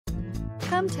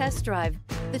Come test drive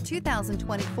the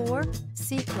 2024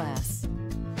 C-Class.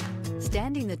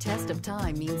 Standing the test of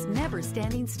time means never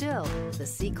standing still. The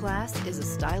C-Class is a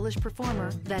stylish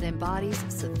performer that embodies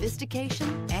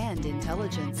sophistication and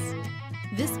intelligence.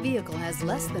 This vehicle has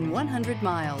less than 100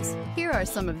 miles. Here are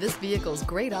some of this vehicle's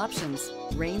great options: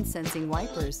 rain-sensing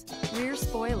wipers, rear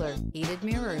spoiler, heated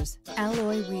mirrors,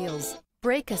 alloy wheels,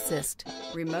 brake assist,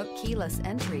 remote keyless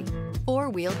entry,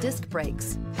 four-wheel disc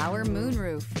brakes, power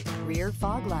moonroof, rear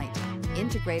fog light,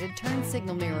 integrated turn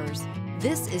signal mirrors.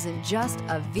 This isn't just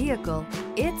a vehicle,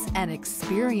 it's an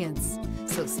experience.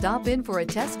 So stop in for a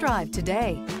test drive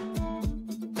today.